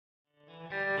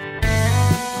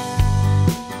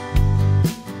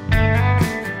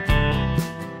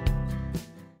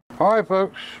Alright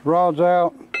folks, rod's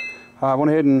out. I went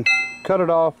ahead and cut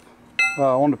it off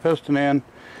on the piston end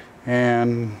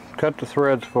and cut the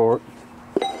threads for it.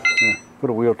 Here,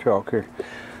 put a wheel chalk here.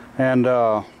 And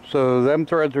so them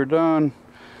threads are done.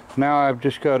 Now I've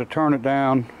just got to turn it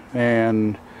down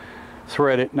and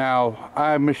thread it. Now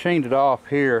I machined it off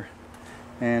here,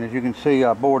 and as you can see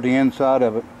I bored the inside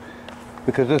of it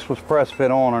because this was press fit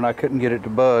on and I couldn't get it to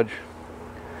budge.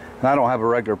 And I don't have a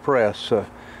regular press, so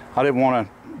I didn't want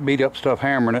to beat up stuff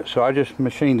hammering it, so I just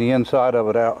machined the inside of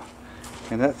it out,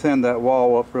 and that thinned that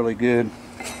wall up really good.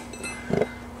 I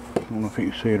don't know if you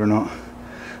can see it or not.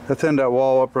 That thinned that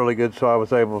wall up really good, so I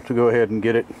was able to go ahead and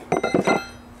get it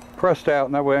pressed out,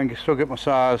 and that way I can still get my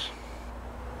size.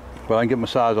 Well, I can get my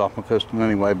size off my piston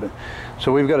anyway, but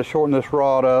so we've got to shorten this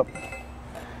rod up,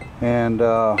 and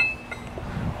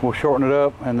we'll shorten it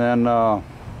up, and then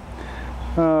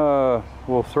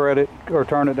we'll thread it, or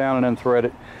turn it down and then thread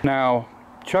it. Now,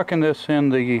 chucking this in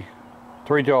the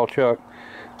 3-jaw chuck,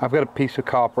 I've got a piece of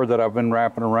copper that I've been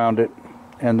wrapping around it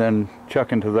and then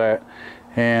chucking to that.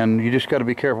 And you just got to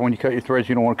be careful when you cut your threads.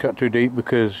 You don't want to cut too deep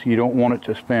because you don't want it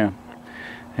to spin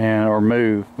or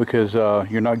move, because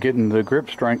you're not getting the grip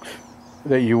strength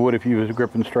that you would if you was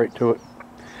gripping straight to it.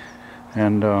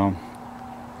 And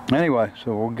anyway,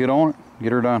 so we'll get on it,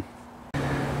 get her done.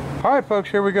 Alright folks,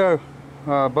 here we go.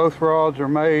 Both rods are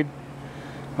made,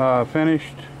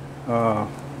 finished.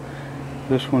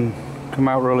 This one come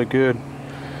out really good.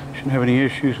 Shouldn't have any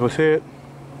issues with it.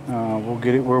 We'll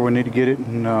get it where we need to get it,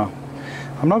 and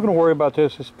I'm not going to worry about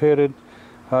this. It's pitted.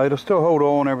 It'll still hold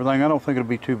oil and everything. I don't think it'll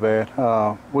be too bad.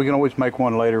 We can always make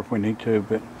one later if we need to,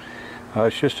 but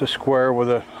it's just a square with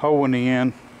a hole in the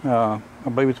end. I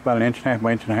believe it's about 1.5 inches by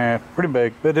 1.5 inches. Pretty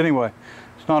big, but anyway,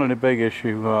 it's not a big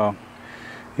issue.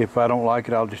 If I don't like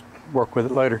it, I'll just work with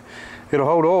it later. It'll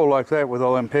hold oil like that with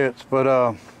all them pits.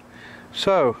 But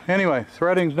so anyway,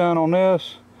 threading's done on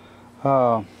this.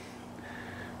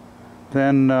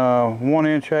 Then 1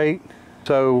 inch 8.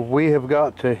 So we have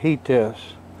got to heat this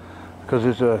because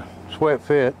it's a sweat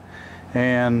fit,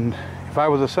 and if I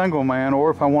was a single man,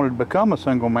 or if I wanted to become a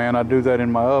single man, I'd do that in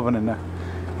my oven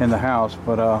in the house,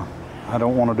 but I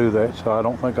don't want to do that, so I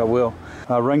don't think I will.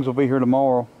 Rings will be here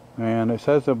tomorrow, and it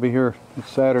says they'll be here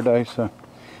Saturday, so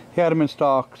he had them in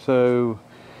stock, so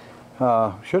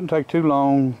shouldn't take too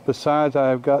long. Besides,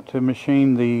 I've got to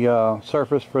machine the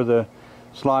surface for the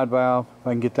slide valve. If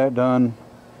I can get that done,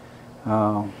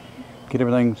 get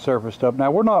everything surfaced up.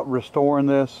 Now, we're not restoring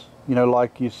this, you know,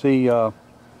 like you see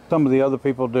some of the other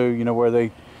people do, you know, where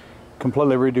they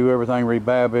completely redo everything,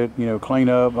 rebab it, you know, clean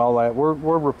up, all that. We're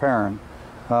repairing.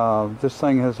 This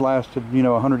thing has lasted, you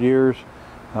know, 100 years.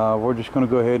 We're just going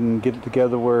to go ahead and get it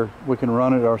together where we can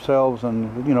run it ourselves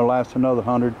and, you know, last another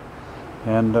 100,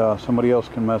 and somebody else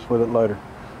can mess with it later.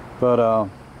 But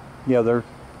yeah, they're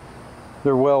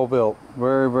well built,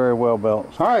 very, very well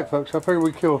built. All right, folks, I figured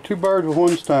we'd kill 2 birds with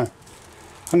 1 stone.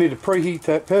 I need to preheat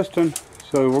that piston,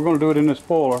 so we're going to do it in this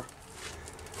boiler,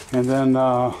 and then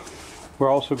we're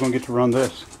also going to get to run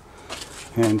this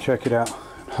and check it out.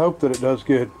 Hope that it does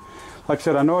good. Like I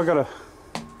said, I know I got to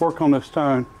work on this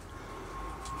stone,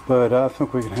 but I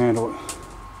think we can handle it.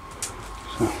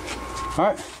 So, all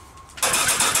right.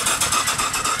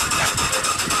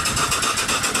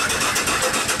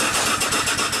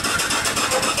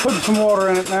 Putting some water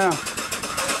in it now.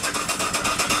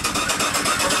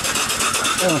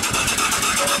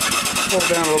 Pull it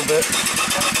down a little bit.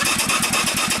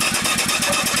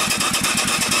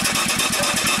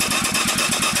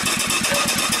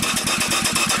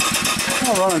 I'm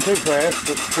not running too fast,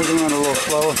 but we can run a little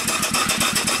slower.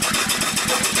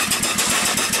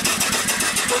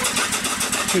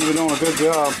 Seems we're doing a good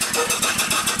job.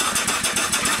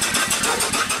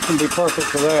 It's going to be perfect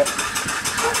for that.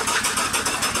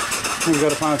 We've got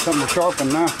to find something to sharpen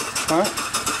now. All right.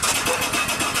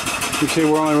 You see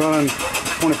we're only running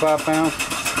 25 pounds.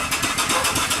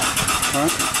 All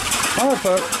right. All right,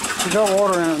 folks. We got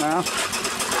water in it now.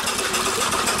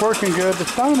 It's working good. The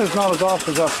stone is not as off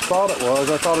as I thought it was.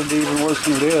 I thought it'd be even worse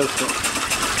than it is, but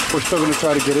we're still going to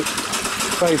try to get it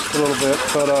spaced a little bit.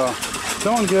 But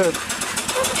doing good.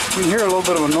 You can hear a little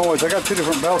bit of a noise. I got 2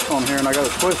 different belts on here, and I got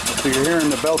it twisted, so you're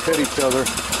hearing the belts hit each other.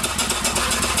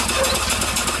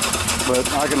 But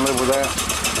I can live with that.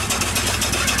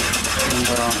 And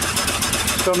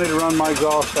still need to run my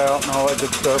exhaust out and all that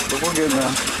good stuff, but we're getting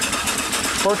there.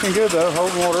 Working good though,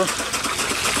 holding water.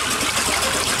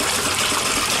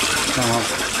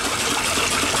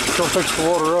 Still fix the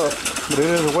water up, but it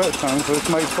is a wet stone, so it's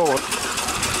made for it.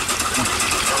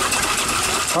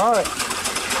 Alright,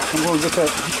 I'm going to get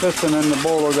that piston in the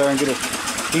boiler there and get it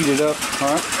heated up,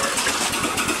 alright?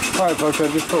 Alright folks, I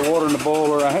just put water in the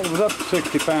boiler. It was up to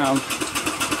 60 pounds.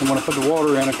 And when I put the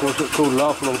water in, of course, it cooled it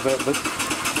off a little bit. But,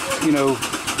 you know,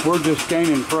 we're just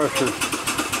gaining pressure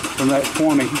from that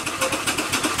 20,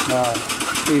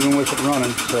 even with it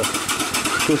running. So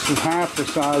this is half the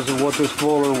size of what this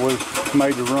boiler was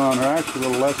made to run, or actually a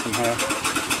little less than half.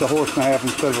 It's a horse and a half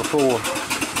instead of a 4.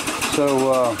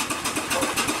 So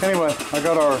anyway, I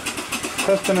got our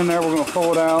piston in there. We're going to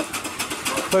pull it out,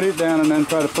 put it down, and then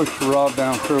try to push the rod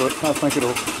down through it. I think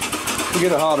it'll, if we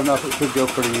get it hot enough, it should go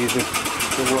pretty easy.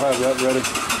 So we'll have that ready.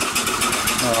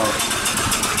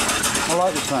 I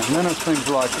like this thing. Nana seems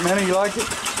to like it. Nana, you like it?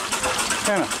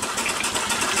 Nana,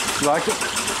 you like it?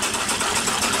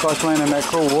 It's like laying in that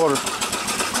cold water.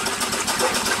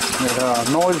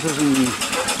 Noises and,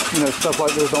 you know, stuff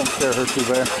like this don't scare her too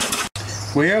bad.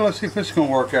 Well, yeah, let's see if this is going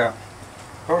to work out.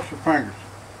 Cross your fingers.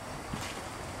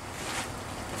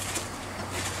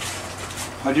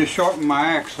 I just sharpened my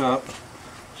axe up,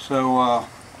 so I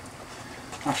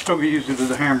still can use it as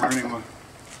a hammer anyway.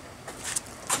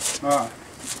 Alright.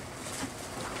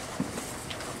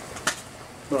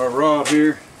 Put our rod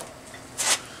here.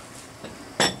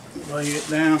 Lay it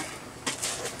down.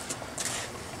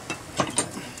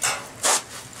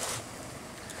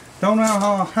 Don't know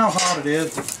how hot it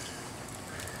is,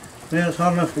 but yeah, it's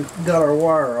hot enough we got our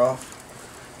wire off.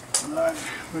 Alright,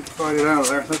 we can fight it out of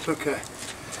there, that's okay.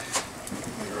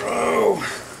 Oh.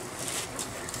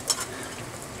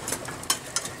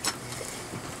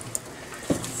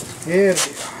 Yeah, it'll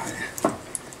be hot.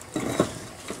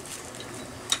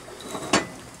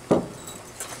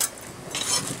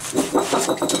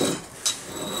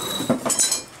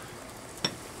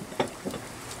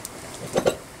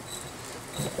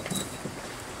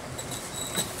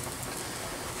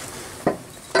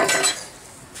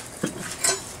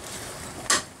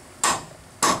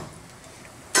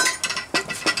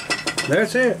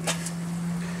 That's it.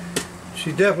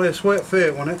 She's definitely a sweat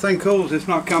fit. When that thing cools, it's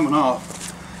not coming off.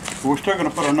 But we're still going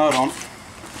to put a nut on it.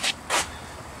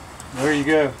 There you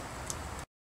go.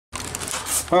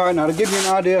 Alright, now to give you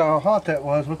an idea how hot that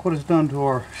was, look what it's done to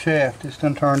our shaft. It's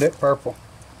done turned it purple.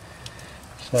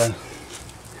 So,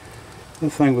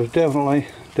 this thing was definitely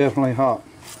hot.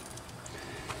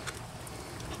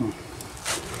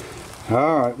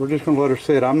 Alright, we're just going to let her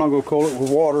sit. I'm not going to cool it with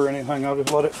water or anything. I'll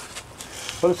just let it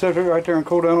sit right there and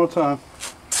cool down all the time.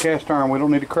 Cast iron, we don't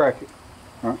need to crack it.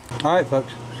 Alright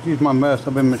folks, excuse my mess.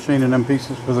 I've been machining them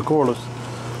pieces for the cordless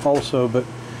also, but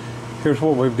here's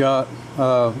what we've got.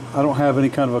 I don't have any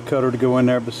kind of a cutter to go in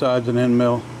there besides an end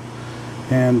mill,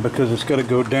 and because it's got to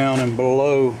go down and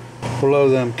below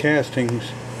them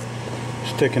castings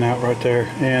sticking out right there,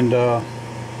 and that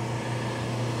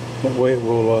way it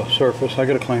will surface. I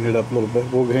got to clean it up a little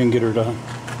bit. We'll go ahead and get her done.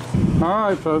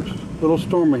 Alright folks, a little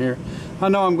stormy here. I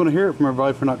know I'm going to hear it from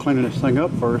everybody for not cleaning this thing up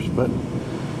first, but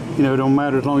you know, it don't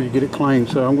matter as long as you get it clean.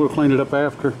 So I'm going to clean it up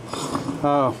after.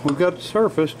 We've got it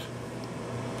surfaced.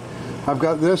 I've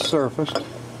got this surfaced. So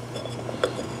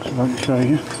I can show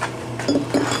you.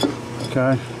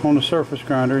 Okay, on the surface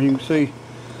grinder, you can see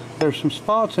there's some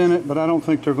spots in it, but I don't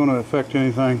think they're going to affect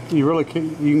anything. You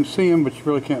can see them, but you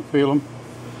really can't feel them.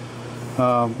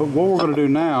 But what we're going to do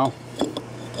now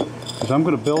is I'm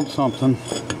going to build something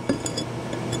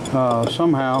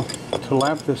somehow to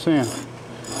lap this in.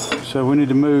 So we need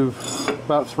to move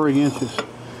about 3 inches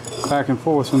back and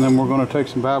forth, and then we're going to take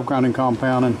some valve grinding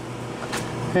compound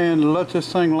and let this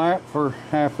thing lap for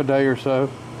half a day or so,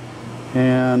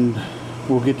 and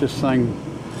we'll get this thing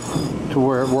to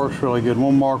where it works really good.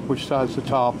 We'll mark which side's the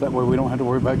top, that way we don't have to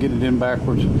worry about getting it in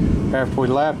backwards after we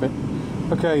lap it.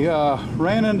 Okay,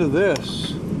 ran into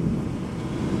this.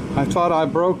 I thought I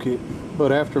broke it,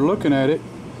 but after looking at it,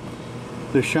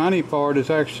 the shiny part is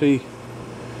actually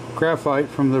graphite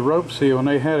from the rope seal, and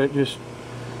they had it just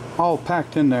all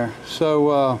packed in there.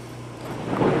 So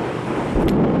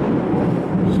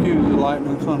excuse the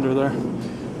lightning thunder there,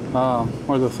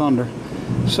 or the thunder.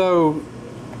 So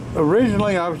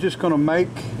originally I was just going to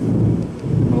make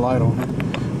the light on here.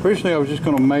 Originally I was just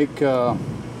going to make the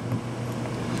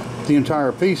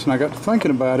entire piece, and I got to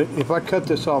thinking about it. If I cut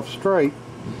this off straight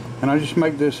and I just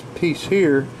make this piece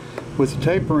here with the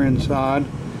taper inside,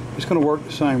 it's going to work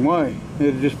the same way.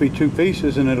 It'll just be 2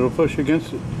 pieces, and it'll push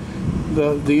against it,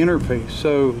 the inner piece.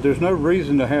 So there's no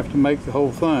reason to have to make the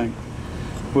whole thing.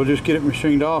 We'll just get it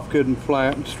machined off good and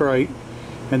flat and straight,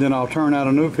 and then I'll turn out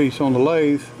a new piece on the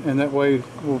lathe, and that way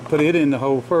we'll put it in the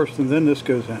hole first, and then this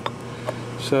goes in.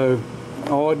 So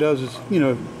all it does is, you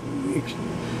know,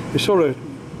 it sort of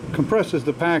compresses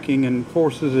the packing and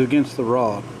forces it against the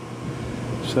rod.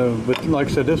 So, but like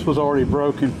I said, this was already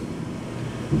broken.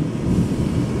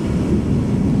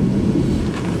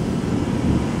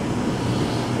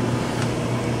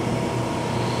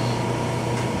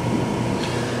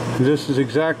 This is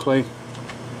exactly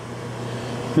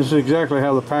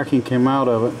how the packing came out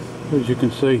of it, as you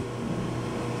can see.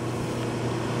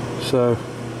 So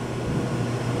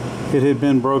it had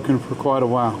been broken for quite a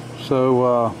while.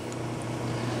 So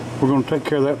we're going to take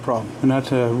care of that problem, and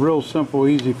that's a real simple,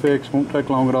 easy fix. Won't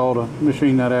take long at all to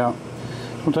machine that out.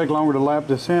 It'll take longer to lap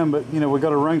this in, but you know, we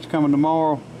got a wrench coming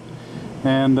tomorrow,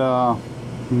 and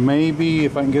maybe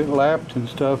if I can get it lapped and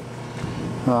stuff,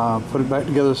 put it back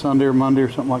together Sunday or Monday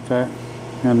or something like that,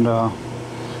 and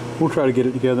we'll try to get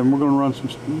it together. And we're going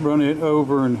to run it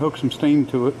over and hook some steam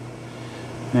to it,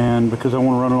 and because I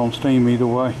want to run it on steam either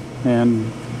way,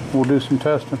 and we'll do some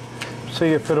testing, see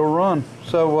if it'll run.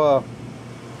 So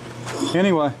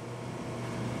anyway,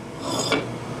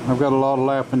 I've got a lot of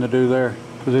lapping to do there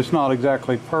because it's not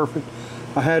exactly perfect.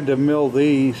 I had to mill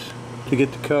these to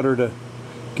get the cutter to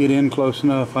get in close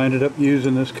enough. I ended up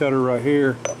using this cutter right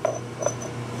here,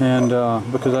 and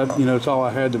because it's all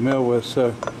I had to mill with,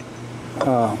 so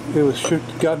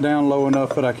it got down low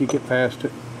enough that I could get past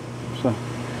it. So,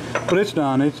 but it's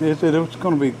done. It's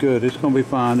going to be good. It's going to be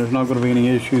fine. There's not going to be any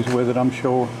issues with it, I'm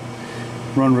sure.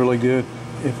 Run really good.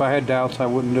 If I had doubts, I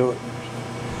wouldn't do it.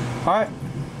 All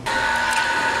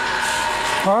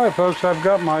right, folks. I've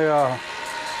got my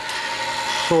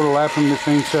sort of lapping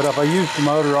machine set up. I used the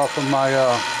motor off of my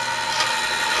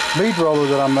bead roller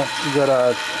that I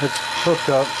had hooked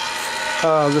up.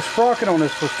 The sprocket on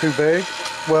this was too big.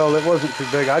 Well, it wasn't too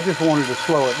big. I just wanted to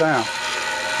slow it down.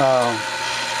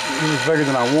 It was bigger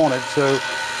than I wanted, so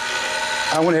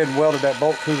I went ahead and welded that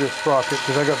bolt through this sprocket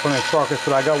because I got plenty of sprockets,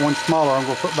 but I got one smaller I'm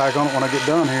going to put back on it when I get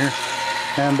done here.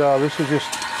 And this is just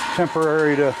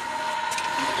temporary to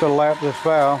lap this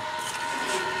valve.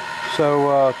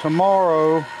 So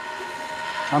tomorrow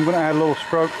I'm going to add a little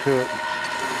stroke to it.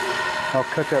 I'll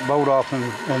cut that bolt off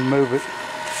and move it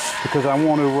because I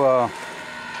want to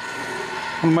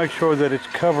make sure that it's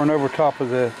covering over top of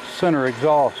the center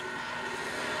exhaust.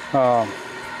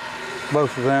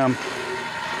 Both of them.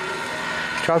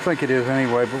 Which I think it is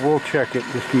anyway, but we'll check it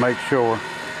just to make sure.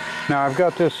 Now I've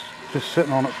got this just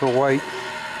sitting on it for weight.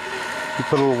 You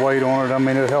put a little weight on it, I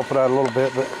mean, it'll help it out a little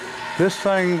bit, but this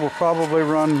thing will probably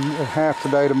run half the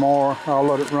day tomorrow. I'll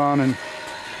let it run and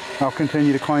I'll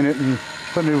continue to clean it and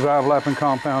put new valve lapping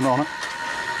compound on it.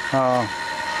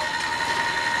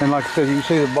 And like I said, you can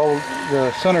see the bolt,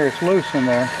 the center is loose in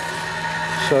there,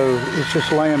 so it's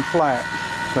just laying flat.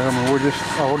 So I mean,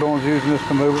 all we're doing is using this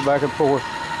to move it back and forth.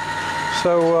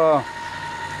 So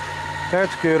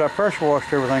that's good. I pressure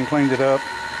washed everything, cleaned it up.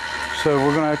 So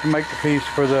we're going to have to make the piece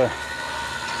for the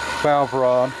valve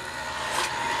rod.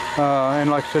 And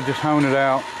like I said, just hone it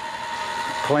out,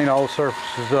 clean all the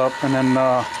surfaces up, and then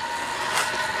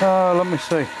let me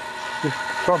see. Just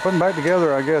start putting back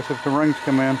together, I guess, if the rings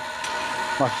come in.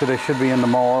 Like I said, they should be in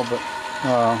tomorrow, but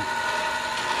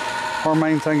our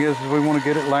main thing is we want to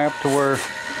get it lapped to where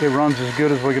it runs as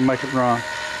good as we can make it run.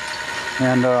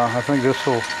 And I think this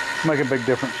will make a big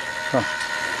difference. So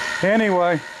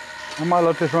anyway, I might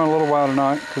let this run a little while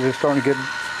tonight because it's starting to get,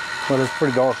 well, it's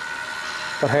pretty dark,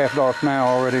 about half dark now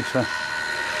already. So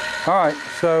all right,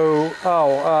 so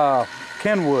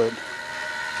Kenwood.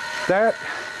 That,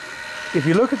 if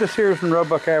you look at the Sears and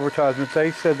Roebuck advertisements,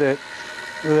 they said that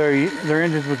their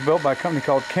engines was built by a company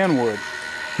called Kenwood.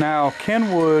 Now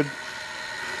Kenwood,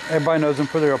 everybody knows them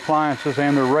for their appliances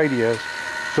and their radios.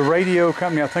 The radio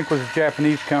company, I think, was a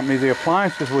Japanese company. The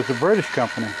appliances was a British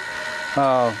company.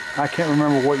 I can't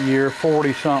remember what year,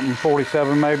 40 something,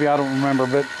 47 maybe, I don't remember.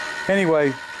 But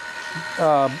anyway,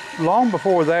 long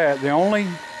before that, the only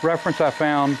reference I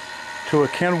found to a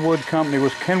Kenwood company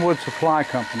was Kenwood Supply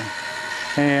Company.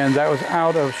 And that was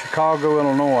out of Chicago,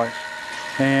 Illinois.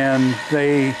 And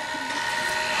they,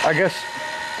 I guess,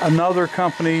 another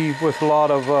company with a lot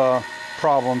of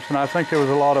problems. And I think there was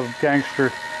a lot of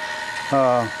gangster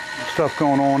stuff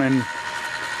going on in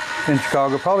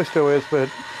Chicago. Probably still is, but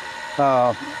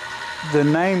the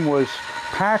name was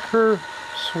Packer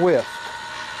Swift.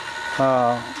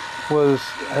 Was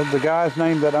the guy's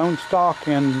name that owned stock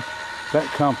in that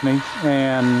company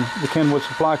and the Kenwood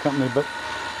Supply Company. But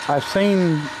I've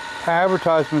seen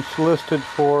advertisements listed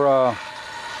for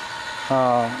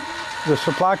the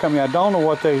supply company. I don't know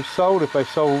what they sold, if they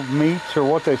sold meats or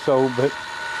what they sold, but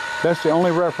that's the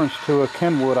only reference to a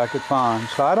Kenwood I could find.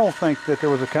 So I don't think that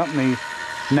there was a company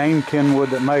named Kenwood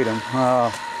that made them.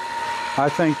 I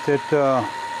think that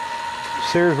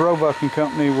Sears Roebuck &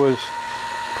 Company was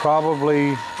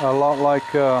probably a lot like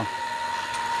the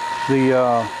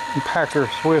Packer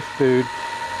Swift dude.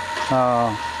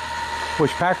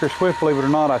 Which Packer Swift, believe it or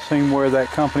not, I've seen where that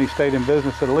company stayed in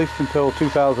business at least until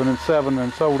 2007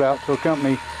 and sold out to a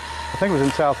company, I think it was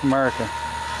in South America.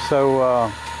 So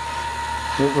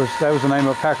that was the name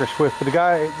of Packer Swift. But the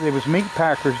guy, it was Meat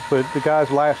Packers, but the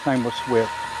guy's last name was Swift.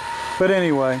 But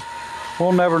anyway,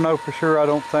 we'll never know for sure, I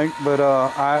don't think. But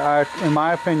in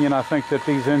my opinion, I think that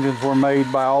these engines were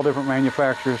made by all different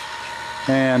manufacturers,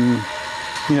 and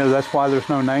you know, that's why there's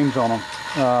no names on them.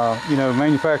 You know,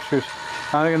 manufacturers,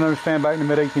 I can understand back in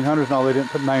the mid-1800s and all, they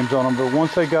didn't put names on them, but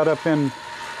once they got up in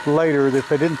later, if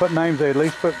they didn't put names, they at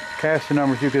least put casting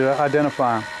numbers you could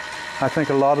identify them. I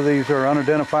think a lot of these are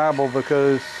unidentifiable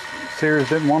because Sears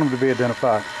didn't want them to be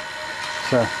identified.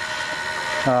 So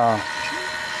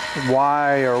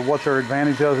why or what their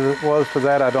advantage was to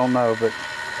that, I don't know, but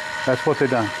that's what they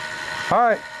done. All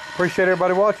right, appreciate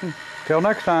everybody watching. Till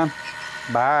next time,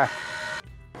 bye.